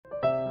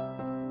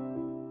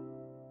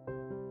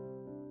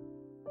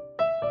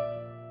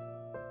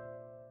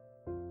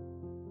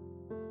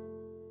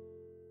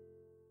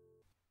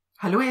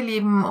Hallo ihr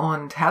Lieben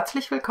und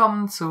herzlich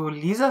willkommen zu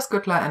Lisas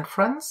Güttler and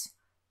Friends,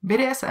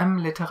 BDSM,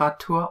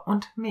 Literatur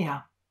und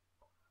mehr.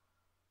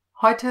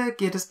 Heute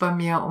geht es bei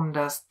mir um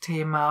das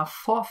Thema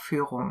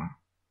Vorführung.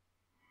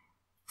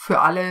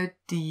 Für alle,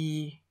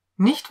 die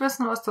nicht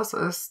wissen, was das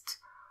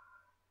ist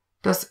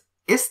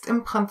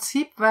im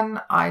Prinzip, wenn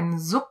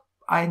ein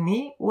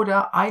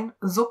oder ein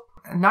Sub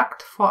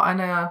nackt vor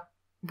einer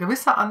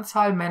gewissen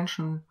Anzahl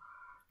Menschen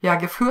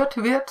geführt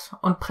wird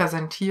und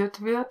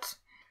präsentiert wird.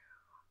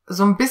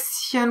 So ein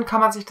bisschen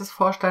kann man sich das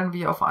vorstellen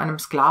wie auf einem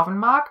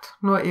Sklavenmarkt,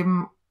 nur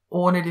eben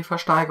ohne die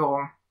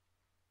Versteigerung.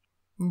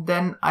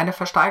 Denn eine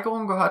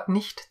Versteigerung gehört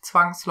nicht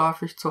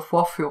zwangsläufig zur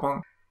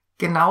Vorführung.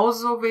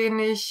 Genauso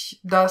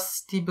wenig,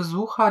 dass die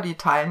Besucher, die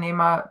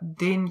Teilnehmer,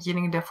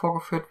 denjenigen, der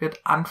vorgeführt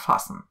wird,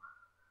 anfassen.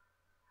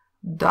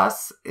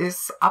 Das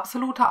ist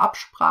absolute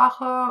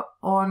Absprache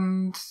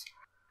und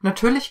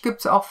natürlich gibt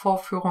es auch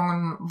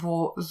Vorführungen,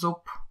 wo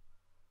Sub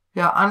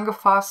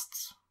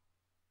angefasst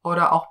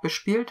oder auch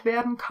bespielt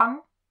werden kann.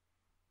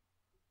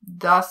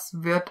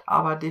 Das wird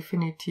aber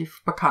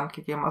definitiv bekannt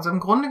gegeben. Also im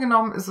Grunde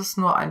genommen ist es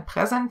nur ein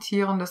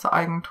Präsentieren des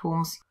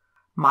Eigentums.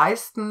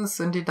 Meistens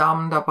sind die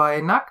Damen dabei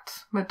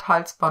nackt mit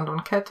Halsband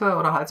und Kette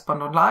oder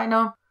Halsband und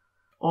Leine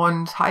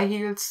und High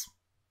Heels,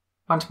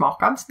 manchmal auch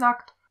ganz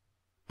nackt.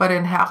 Bei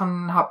den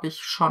Herren habe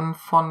ich schon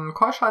von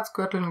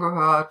Keuschheitsgürteln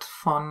gehört,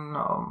 von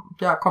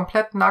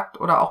komplett nackt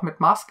oder auch mit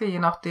Maske, je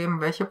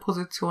nachdem, welche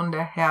Position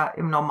der Herr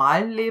im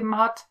normalen Leben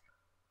hat.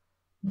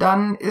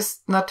 Dann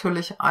ist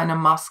natürlich eine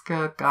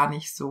Maske gar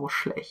nicht so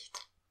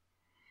schlecht.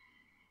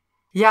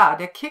 Ja,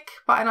 der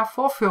Kick bei einer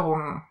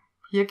Vorführung.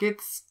 Hier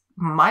geht's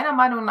meiner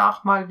Meinung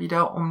nach mal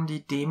wieder um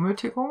die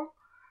Demütigung.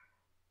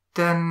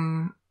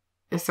 Denn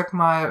ich sag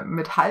mal,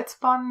 mit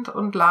Halsband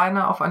und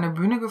Leine auf eine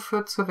Bühne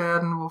geführt zu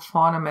werden, wo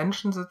vorne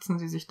Menschen sitzen,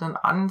 die sich dann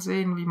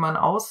ansehen, wie man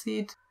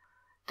aussieht,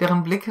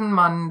 deren Blicken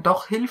man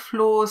doch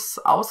hilflos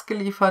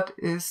ausgeliefert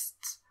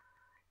ist,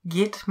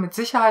 geht mit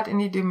Sicherheit in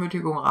die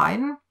Demütigung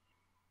rein.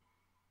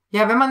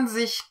 Ja, wenn man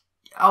sich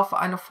auf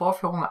eine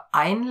Vorführung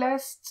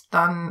einlässt,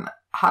 dann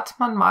hat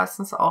man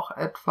meistens auch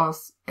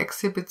etwas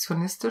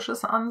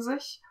Exhibitionistisches an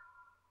sich.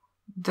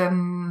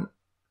 Denn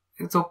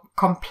so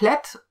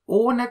komplett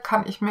ohne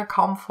kann ich mir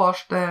kaum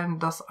vorstellen,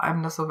 dass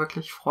einem das so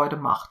wirklich Freude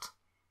macht.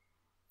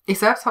 Ich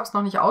selbst habe es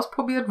noch nicht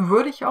ausprobiert,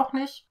 würde ich auch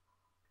nicht.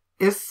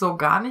 Ist so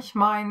gar nicht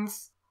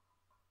meins.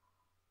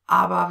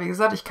 Aber wie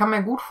gesagt, ich kann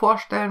mir gut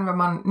vorstellen, wenn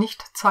man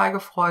nicht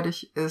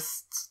zeigefreudig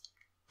ist,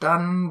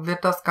 dann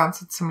wird das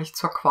Ganze ziemlich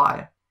zur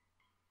Qual.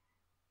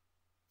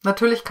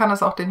 Natürlich kann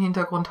es auch den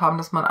Hintergrund haben,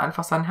 dass man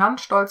einfach seinen Herrn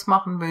stolz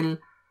machen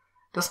will,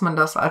 dass man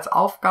das als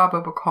Aufgabe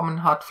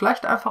bekommen hat,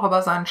 vielleicht einfach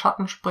über seinen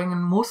Schatten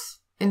springen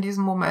muss in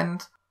diesem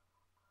Moment.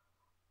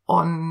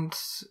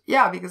 Und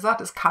ja, wie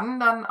gesagt, es kann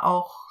dann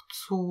auch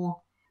zu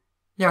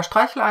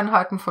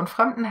Streicheleinheiten von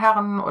fremden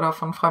Herren oder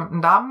von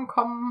fremden Damen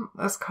kommen.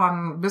 Es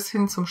kann bis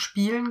hin zum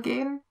Spielen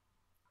gehen,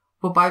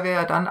 wobei wir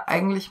ja dann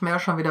eigentlich mehr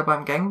schon wieder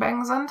beim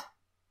Gangbang sind.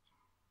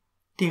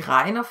 Die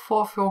reine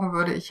Vorführung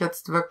würde ich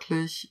jetzt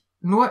wirklich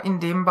nur in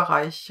dem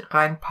Bereich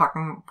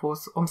reinpacken, wo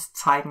es ums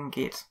Zeigen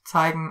geht.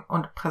 Zeigen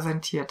und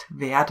präsentiert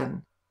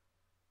werden.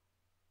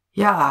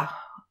 Ja,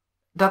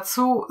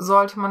 dazu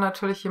sollte man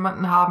natürlich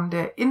jemanden haben,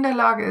 der in der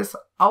Lage ist,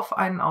 auf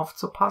einen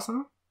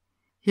aufzupassen.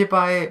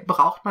 Hierbei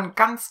braucht man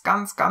ganz,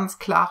 ganz, ganz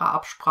klare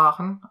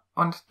Absprachen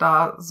und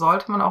da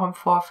sollte man auch im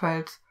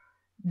Vorfeld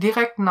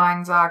direkt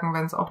Nein sagen,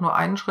 wenn es auch nur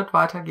einen Schritt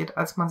weiter geht,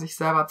 als man sich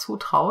selber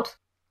zutraut.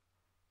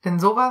 Denn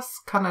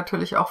sowas kann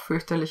natürlich auch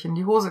fürchterlich in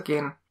die Hose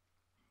gehen.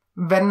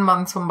 Wenn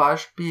man zum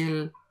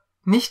Beispiel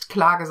nicht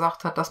klar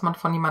gesagt hat, dass man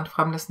von jemand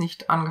Fremdes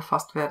nicht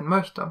angefasst werden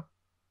möchte.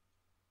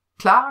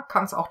 Klar,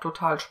 kann es auch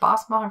total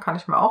Spaß machen, kann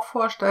ich mir auch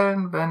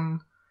vorstellen,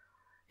 wenn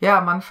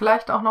man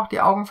vielleicht auch noch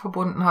die Augen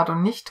verbunden hat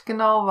und nicht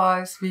genau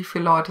weiß, wie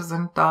viele Leute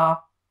sind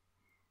da,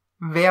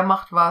 wer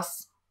macht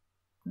was.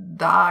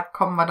 Da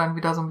kommen wir dann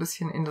wieder so ein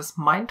bisschen in das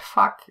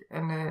Mindfuck,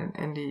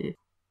 in die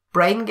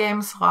Brain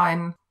Games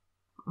rein.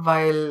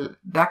 Weil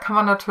da kann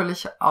man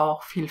natürlich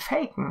auch viel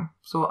faken,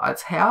 so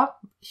als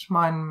Herr. Ich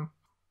meine,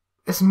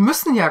 es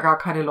müssen ja gar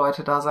keine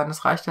Leute da sein.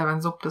 Es reicht ja,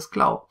 wenn Sub das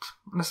glaubt.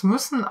 Und es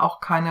müssen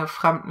auch keine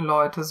fremden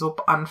Leute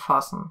Sub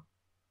anfassen.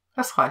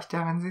 Es reicht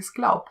ja, wenn sie es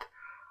glaubt.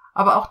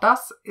 Aber auch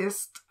das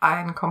ist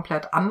ein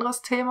komplett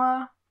anderes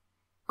Thema,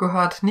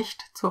 gehört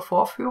nicht zur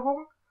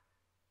Vorführung.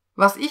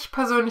 Was ich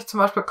persönlich zum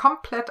Beispiel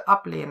komplett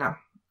ablehne,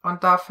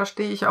 und da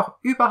verstehe ich auch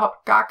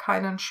überhaupt gar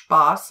keinen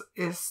Spaß,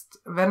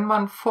 ist, wenn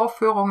man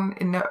Vorführungen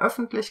in der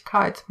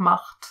Öffentlichkeit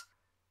macht,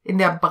 in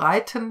der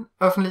breiten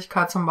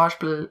Öffentlichkeit zum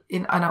Beispiel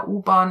in einer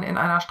U-Bahn, in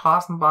einer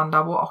Straßenbahn,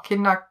 da wo auch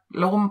Kinder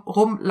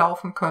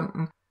rumlaufen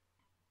könnten.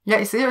 Ja,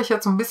 ich sehe euch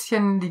jetzt so ein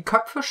bisschen die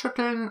Köpfe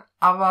schütteln,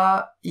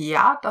 aber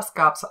ja, das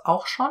gab's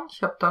auch schon.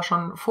 Ich habe da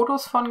schon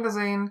Fotos von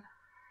gesehen.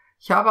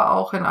 Ich habe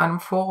auch in einem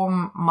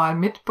Forum mal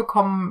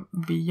mitbekommen,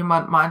 wie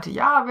jemand meinte,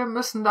 ja, wir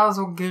müssen da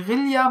so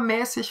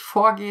guerillamäßig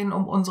vorgehen,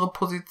 um unsere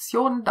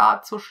Position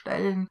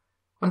darzustellen.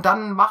 Und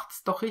dann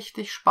macht's doch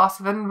richtig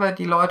Spaß, wenn wir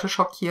die Leute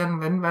schockieren,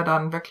 wenn wir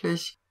dann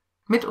wirklich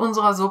mit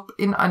unserer Sub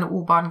in eine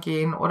U-Bahn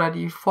gehen oder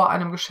die vor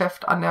einem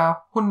Geschäft an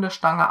der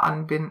Hundestange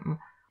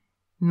anbinden.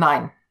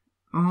 Nein,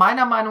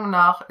 meiner Meinung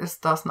nach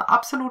ist das ein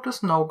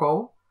absolutes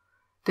No-Go,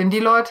 denn die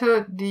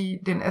Leute,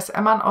 die den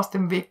SMern aus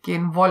dem Weg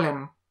gehen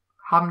wollen,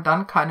 haben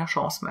dann keine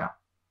Chance mehr.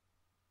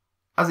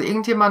 Also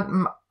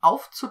irgendjemandem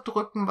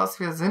aufzudrücken, was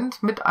wir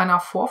sind, mit einer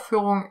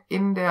Vorführung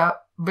in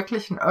der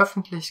wirklichen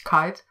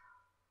Öffentlichkeit,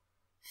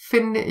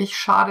 finde ich,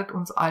 schadet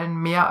uns allen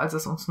mehr, als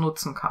es uns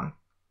nutzen kann.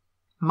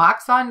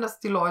 Mag sein, dass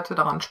die Leute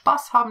daran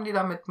Spaß haben, die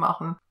da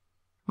mitmachen.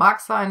 Mag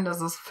sein,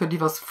 dass es für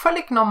die was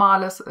völlig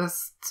Normales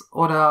ist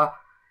oder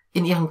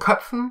in ihren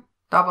Köpfen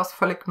da was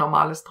völlig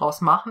Normales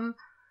draus machen.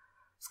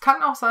 Es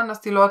kann auch sein,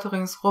 dass die Leute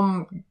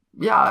ringsrum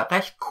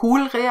recht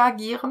cool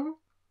reagieren.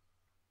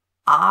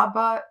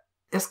 Aber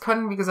es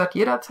können, wie gesagt,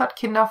 jederzeit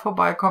Kinder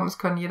vorbeikommen. Es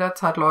können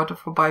jederzeit Leute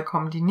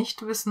vorbeikommen, die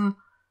nicht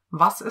wissen,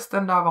 was ist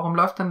denn da, warum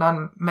läuft denn da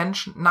ein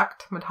Mensch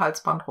nackt mit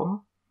Halsband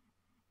rum?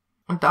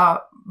 Und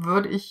da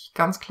würde ich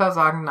ganz klar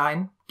sagen,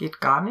 nein,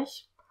 geht gar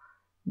nicht.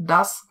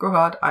 Das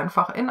gehört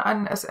einfach in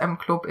einen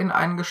SM-Club, in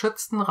einen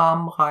geschützten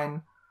Rahmen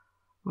rein,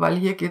 weil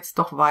hier geht's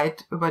doch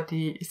weit über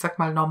die, ich sag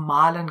mal,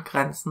 normalen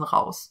Grenzen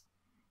raus.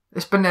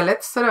 Ich bin der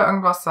Letzte, der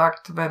irgendwas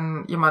sagt,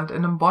 wenn jemand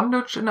in einem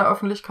Bondage in der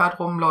Öffentlichkeit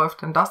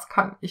rumläuft, denn das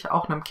kann ich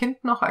auch einem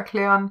Kind noch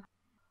erklären.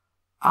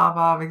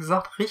 Aber wie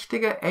gesagt,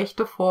 richtige,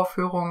 echte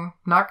Vorführung,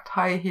 nackt,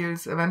 High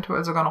Heels,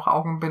 eventuell sogar noch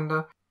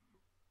Augenbinde,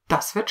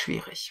 das wird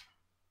schwierig.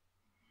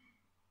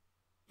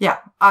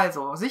 Ja,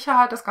 also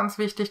Sicherheit ist ganz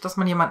wichtig, dass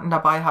man jemanden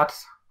dabei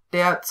hat,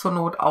 der zur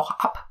Not auch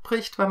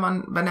abbricht,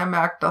 wenn er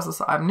merkt, dass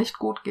es einem nicht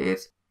gut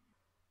geht.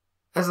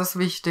 Es ist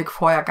wichtig,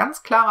 vorher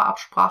ganz klare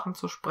Absprachen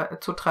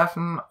zu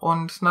treffen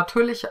und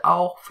natürlich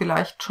auch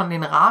vielleicht schon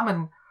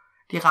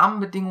die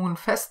Rahmenbedingungen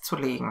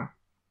festzulegen.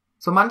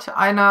 So manch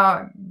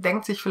einer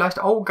denkt sich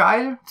vielleicht, oh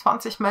geil,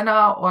 20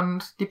 Männer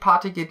und die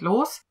Party geht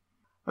los.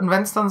 Und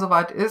wenn es dann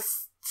soweit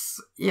ist,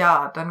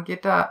 dann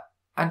geht der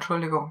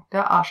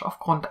Arsch auf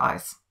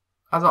Grundeis.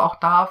 Also auch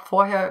da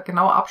vorher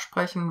genau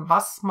absprechen,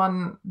 was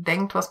man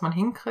denkt, was man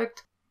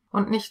hinkriegt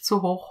und nicht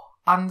zu hoch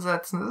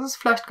ansetzen. Es ist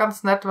vielleicht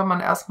ganz nett, wenn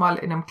man erstmal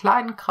in einem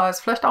kleinen Kreis,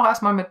 vielleicht auch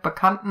erstmal mit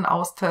Bekannten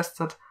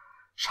austestet.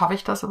 Schaffe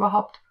ich das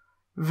überhaupt?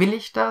 Will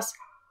ich das?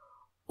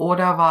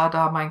 Oder war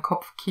da mein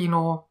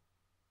Kopfkino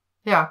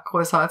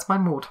größer als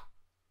mein Mut?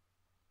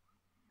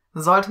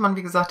 Sollte man,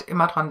 wie gesagt,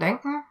 immer dran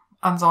denken.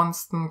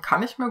 Ansonsten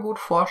kann ich mir gut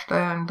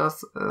vorstellen,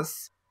 dass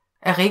es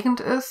erregend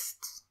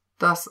ist,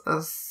 dass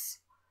es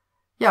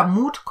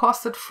Mut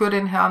kostet für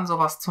den Herrn,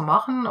 sowas zu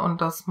machen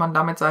und dass man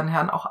damit seinen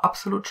Herrn auch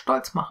absolut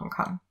stolz machen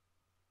kann.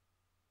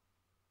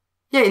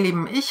 Ja, ihr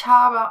Lieben, ich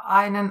habe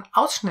einen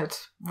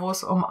Ausschnitt, wo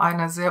es um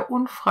eine sehr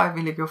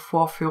unfreiwillige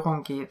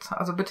Vorführung geht.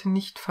 Also bitte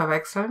nicht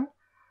verwechseln.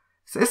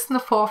 Es ist eine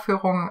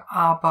Vorführung,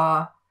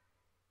 aber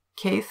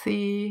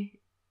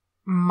Casey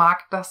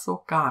mag das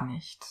so gar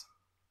nicht.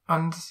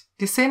 Und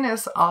die Szene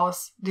ist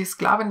aus Die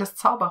Sklavin des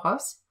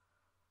Zauberers.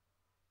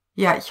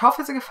 Ja, ich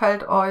hoffe, sie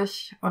gefällt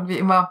euch und wie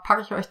immer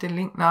packe ich euch den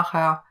Link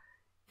nachher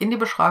in die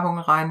Beschreibung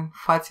rein,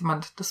 falls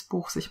jemand das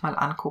Buch sich mal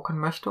angucken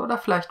möchte oder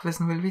vielleicht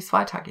wissen will, wie es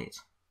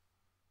weitergeht.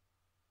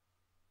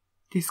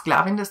 Die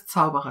Sklavin des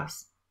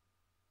Zauberers.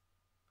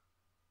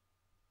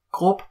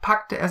 Grob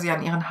packte er sie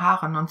an ihren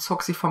Haaren und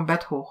zog sie vom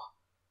Bett hoch.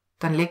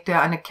 Dann legte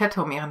er eine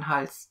Kette um ihren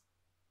Hals.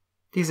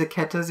 Diese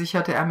Kette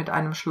sicherte er mit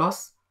einem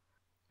Schloss,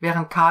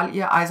 während Karl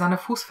ihr eiserne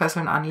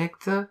Fußfesseln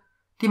anlegte,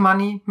 die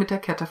Manny mit der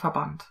Kette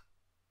verband.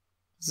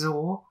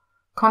 So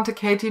konnte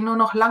Katie nur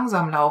noch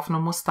langsam laufen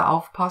und musste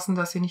aufpassen,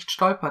 dass sie nicht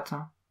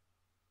stolperte.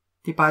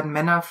 Die beiden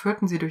Männer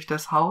führten sie durch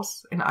das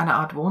Haus in eine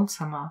Art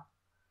Wohnzimmer,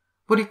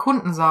 wo die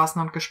Kunden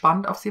saßen und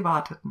gespannt auf sie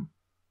warteten.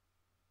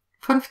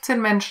 15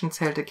 Menschen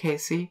zählte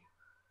Casey,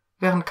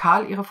 während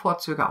Karl ihre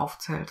Vorzüge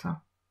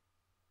aufzählte.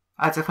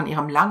 Als er von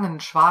ihrem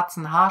langen,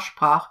 schwarzen Haar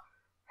sprach,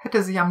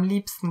 hätte sie am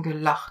liebsten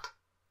gelacht,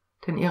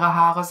 denn ihre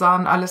Haare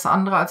sahen alles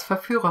andere als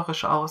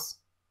verführerisch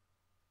aus.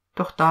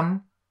 Doch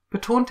dann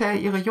betonte er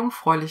ihre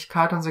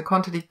Jungfräulichkeit und sie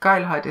konnte die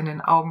Geilheit in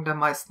den Augen der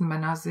meisten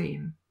Männer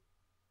sehen.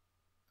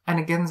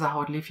 Eine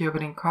Gänsehaut lief ihr über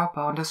den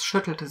Körper und es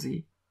schüttelte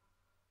sie.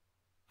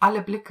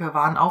 Alle Blicke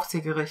waren auf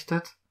sie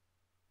gerichtet.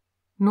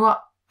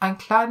 Nur ein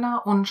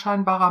kleiner,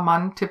 unscheinbarer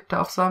Mann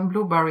tippte auf seinem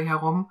Blueberry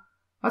herum,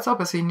 als ob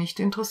es ihn nicht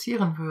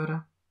interessieren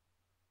würde.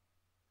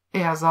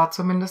 Er sah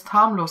zumindest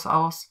harmlos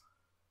aus,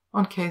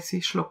 und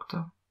Casey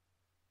schluckte.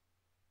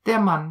 Der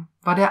Mann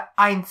war der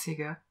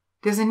Einzige,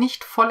 der sie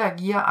nicht voller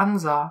Gier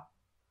ansah,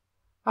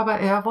 aber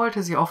er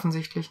wollte sie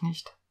offensichtlich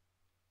nicht.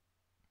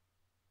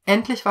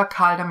 Endlich war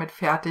Karl damit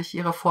fertig,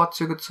 ihre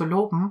Vorzüge zu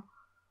loben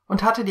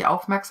und hatte die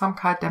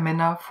Aufmerksamkeit der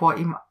Männer vor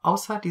ihm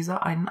außer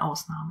dieser einen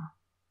Ausnahme.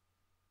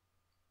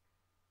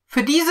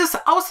 Für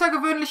dieses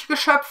außergewöhnliche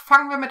Geschöpf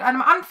fangen wir mit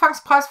einem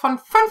Anfangspreis von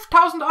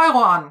 5.000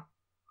 € an,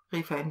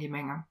 rief er in die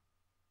Menge.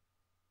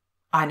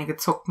 Einige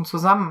zuckten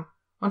zusammen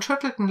und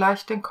schüttelten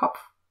leicht den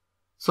Kopf.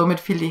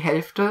 Somit fiel die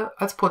Hälfte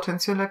als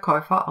potenzieller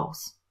Käufer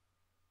aus.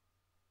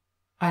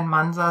 Ein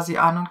Mann sah sie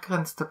an und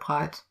grinste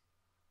breit.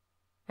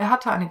 Er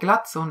hatte eine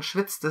Glatze und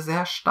schwitzte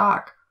sehr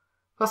stark,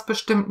 was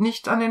bestimmt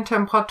nicht an den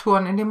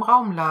Temperaturen in dem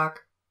Raum lag.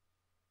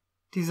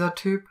 Dieser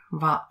Typ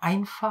war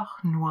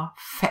einfach nur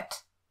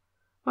fett.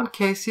 Und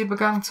Casey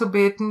begann zu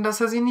beten, dass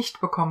er sie nicht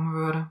bekommen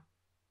würde.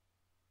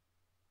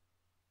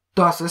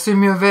 »Das ist sie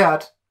mir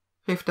wert«,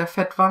 rief der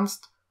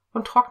Fettwanst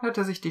und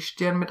trocknete sich die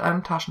Stirn mit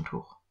einem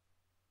Taschentuch.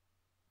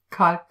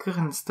 Karl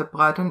grinste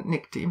breit und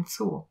nickte ihm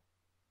zu.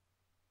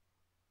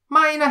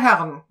 »Meine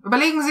Herren,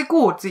 überlegen Sie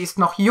gut, sie ist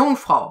noch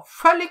Jungfrau,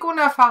 völlig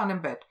unerfahren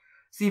im Bett.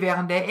 Sie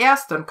wären der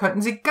Erste und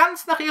könnten sie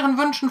ganz nach ihren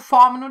Wünschen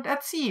formen und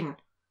erziehen«,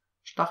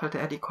 stachelte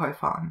er die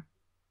Käufer an.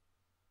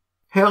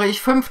 »Höre ich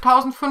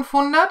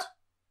 5.500?«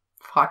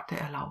 fragte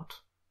er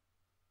laut.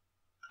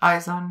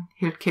 Eisern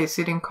hielt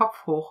Casey den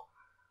Kopf hoch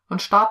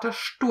und starrte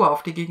stur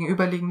auf die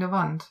gegenüberliegende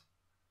Wand.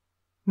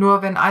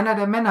 Nur wenn einer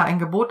der Männer ein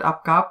Gebot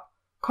abgab,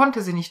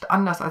 konnte sie nicht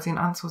anders, als ihn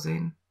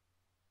anzusehen.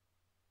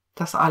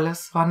 Das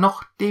alles war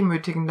noch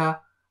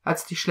demütigender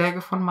als die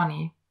Schläge von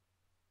Manny.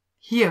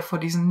 Hier vor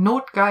diesen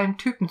notgeilen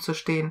Typen zu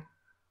stehen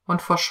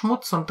und vor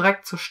Schmutz und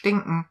Dreck zu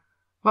stinken,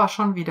 war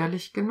schon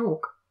widerlich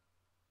genug.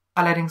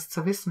 Allerdings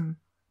zu wissen,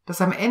 dass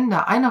am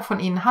Ende einer von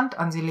ihnen Hand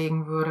an sie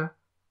legen würde,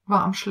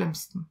 war am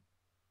schlimmsten.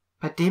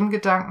 Bei dem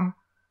Gedanken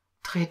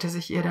drehte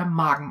sich ihr der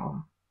Magen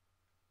um.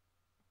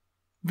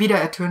 Wieder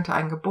ertönte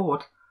ein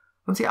Gebot,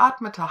 und sie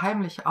atmete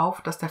heimlich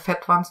auf, dass der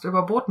Fettwanst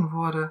überboten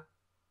wurde.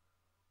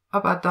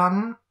 Aber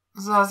dann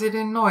sah sie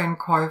den neuen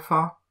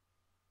Käufer.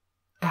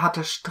 Er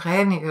hatte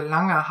strähnige,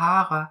 lange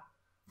Haare,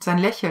 sein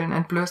Lächeln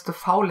entblößte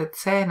faule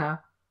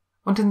Zähne,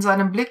 und in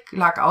seinem Blick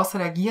lag außer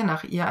der Gier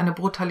nach ihr eine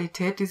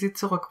Brutalität, die sie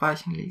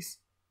zurückweichen ließ.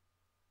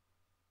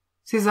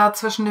 Sie sah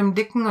zwischen dem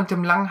dicken und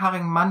dem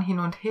langhaarigen Mann hin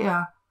und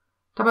her,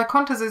 dabei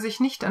konnte sie sich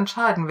nicht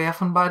entscheiden, wer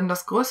von beiden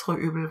das größere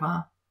Übel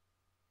war.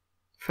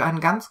 Für einen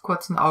ganz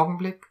kurzen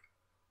Augenblick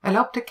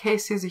erlaubte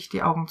Casey sich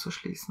die Augen zu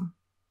schließen.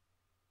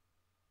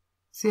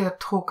 Sie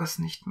ertrug es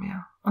nicht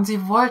mehr, und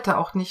sie wollte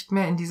auch nicht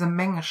mehr in diese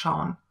Menge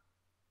schauen.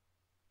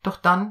 Doch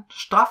dann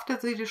straffte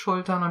sie die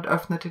Schultern und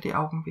öffnete die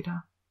Augen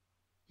wieder.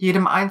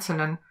 Jedem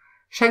Einzelnen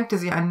schenkte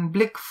sie einen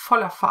Blick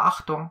voller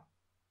Verachtung,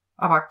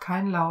 aber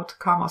kein Laut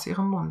kam aus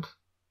ihrem Mund.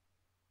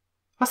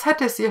 Was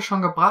hätte es ihr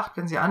schon gebracht,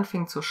 wenn sie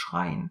anfing zu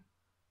schreien?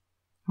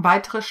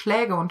 Weitere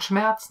Schläge und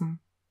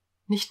Schmerzen,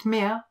 nicht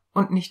mehr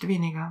und nicht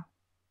weniger.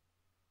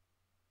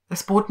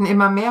 Es boten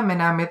immer mehr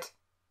Männer mit.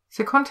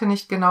 Sie konnte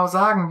nicht genau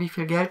sagen, wie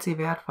viel Geld sie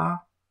wert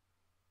war.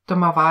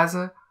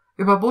 Dummerweise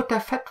überbot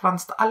der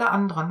Fettwanst alle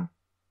anderen.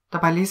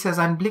 Dabei ließ er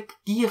seinen Blick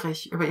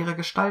gierig über ihre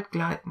Gestalt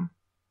gleiten.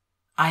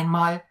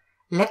 Einmal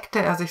leckte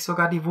er sich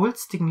sogar die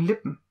wulstigen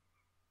Lippen.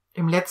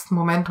 Im letzten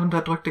Moment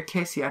unterdrückte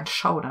Casey ein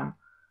Schaudern.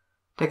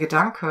 Der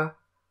Gedanke,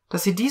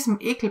 dass sie diesem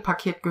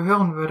Ekelpaket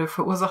gehören würde,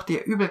 verursachte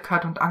ihr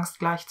Übelkeit und Angst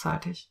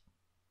gleichzeitig.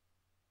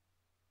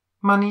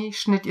 Manny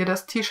schnitt ihr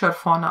das T-Shirt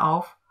vorne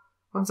auf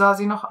und sah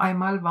sie noch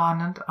einmal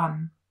warnend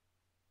an.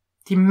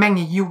 Die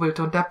Menge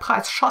jubelte und der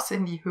Preis schoss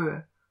in die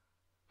Höhe.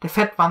 Der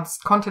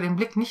Fettwanst konnte den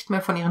Blick nicht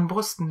mehr von ihren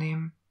Brüsten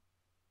nehmen.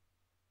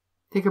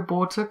 Die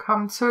Gebote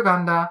kamen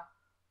zögernder,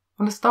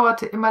 und es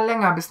dauerte immer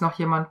länger, bis noch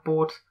jemand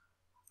bot,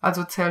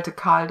 also zählte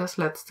Karl das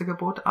letzte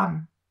Gebot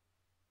an.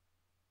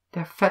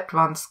 Der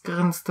Fettwanst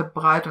grinste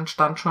breit und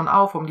stand schon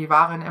auf, um die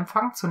Ware in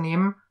Empfang zu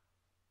nehmen,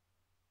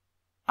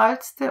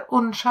 als der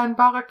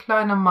unscheinbare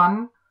kleine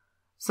Mann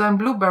sein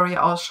Blueberry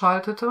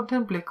ausschaltete und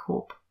den Blick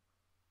hob.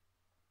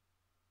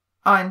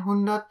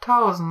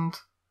 100.000,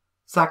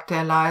 sagte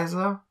er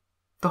leise,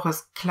 doch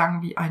es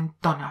klang wie ein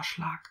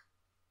Donnerschlag.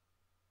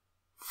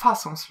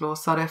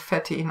 Fassungslos sah der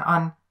Fette ihn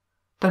an,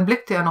 dann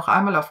blickte er noch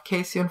einmal auf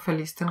Casey und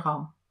verließ den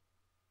Raum.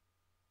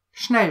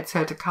 Schnell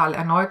zählte Karl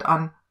erneut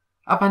an,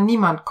 aber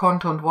niemand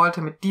konnte und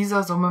wollte mit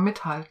dieser Summe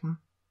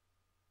mithalten.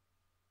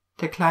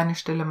 Der kleine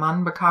stille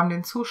Mann bekam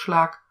den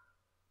Zuschlag,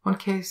 und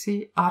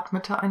Casey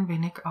atmete ein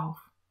wenig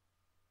auf.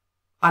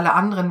 Alle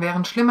anderen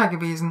wären schlimmer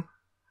gewesen,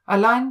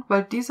 allein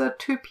weil dieser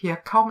Typ hier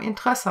kaum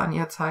Interesse an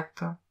ihr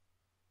zeigte.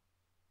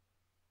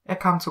 Er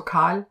kam zu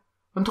Karl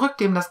und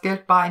drückte ihm das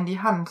Geld bar in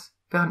die Hand,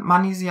 während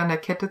Manny sie an der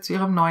Kette zu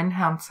ihrem neuen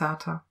Herrn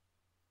zerrte.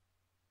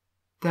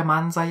 Der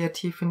Mann sah ihr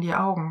tief in die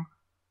Augen,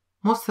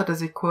 musterte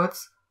sie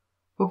kurz,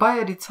 wobei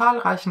er die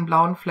zahlreichen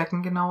blauen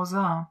Flecken genau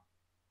sah.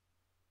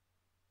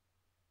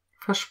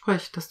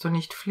 »Versprich, dass du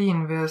nicht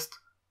fliehen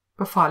wirst«,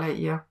 befahl er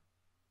ihr.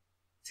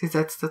 Sie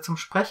setzte zum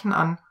Sprechen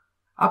an,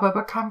 aber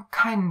bekam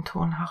keinen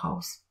Ton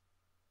heraus.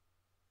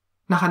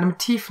 Nach einem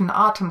tiefen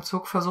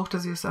Atemzug versuchte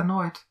sie es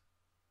erneut.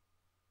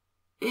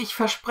 »Ich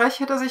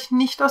verspreche, dass ich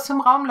nicht aus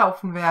dem Raum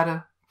laufen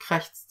werde«,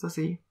 krächzte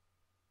sie.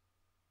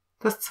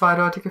 Das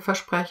zweideutige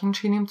Versprechen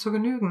schien ihm zu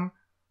genügen,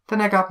 denn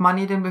er gab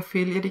Manny den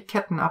Befehl, ihr die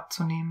Ketten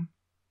abzunehmen.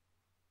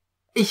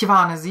 »Ich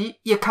warne Sie,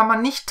 ihr kann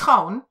man nicht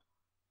trauen«,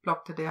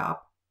 blockte der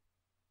ab.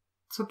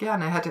 Zu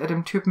gerne hätte er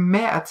dem Typen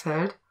mehr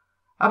erzählt,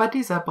 aber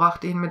dieser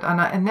brachte ihn mit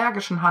einer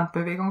energischen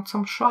Handbewegung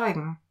zum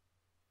Schweigen.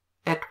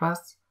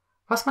 Etwas,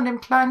 was man dem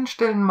kleinen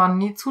stillen Mann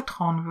nie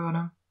zutrauen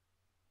würde.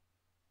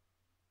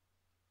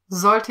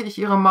 »Sollte ich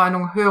Ihre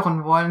Meinung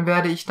hören wollen,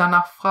 werde ich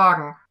danach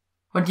fragen.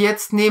 Und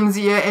jetzt nehmen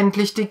Sie ihr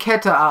endlich die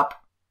Kette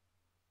ab.«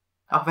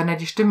 Auch wenn er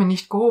die Stimme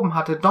nicht gehoben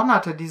hatte,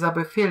 donnerte dieser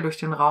Befehl durch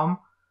den Raum,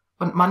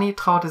 und Manny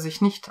traute sich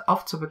nicht,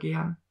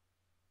 aufzubegehren.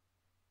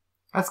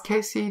 Als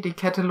Casey die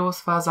Kette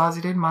los war, sah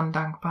sie den Mann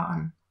dankbar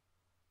an.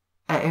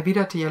 Er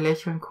erwiderte ihr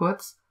Lächeln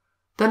kurz,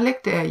 dann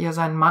legte er ihr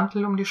seinen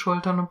Mantel um die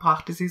Schultern und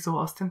brachte sie so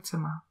aus dem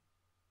Zimmer.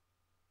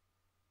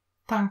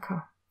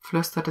 »Danke«,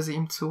 flüsterte sie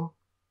ihm zu.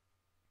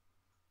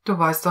 »Du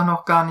weißt doch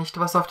noch gar nicht,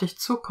 was auf dich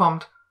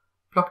zukommt«,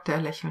 blockte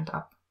er lächelnd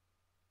ab.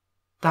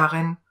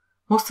 Darin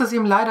musste sie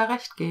ihm leider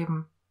recht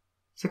geben.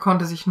 Sie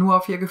konnte sich nur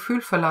auf ihr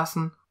Gefühl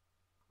verlassen,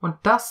 und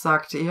das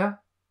sagte ihr,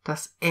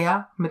 dass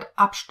er mit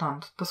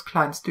Abstand das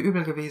kleinste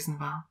Übel gewesen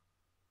war.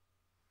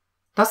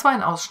 Das war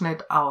ein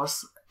Ausschnitt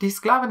aus Die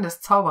Sklavin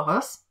des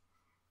Zauberers,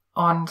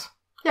 und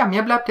ja,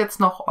 mir bleibt jetzt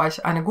noch,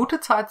 euch eine gute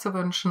Zeit zu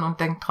wünschen, und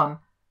denkt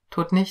dran,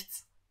 tut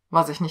nichts,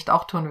 was ich nicht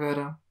auch tun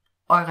würde.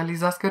 Eure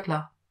Lisa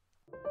Sküttler.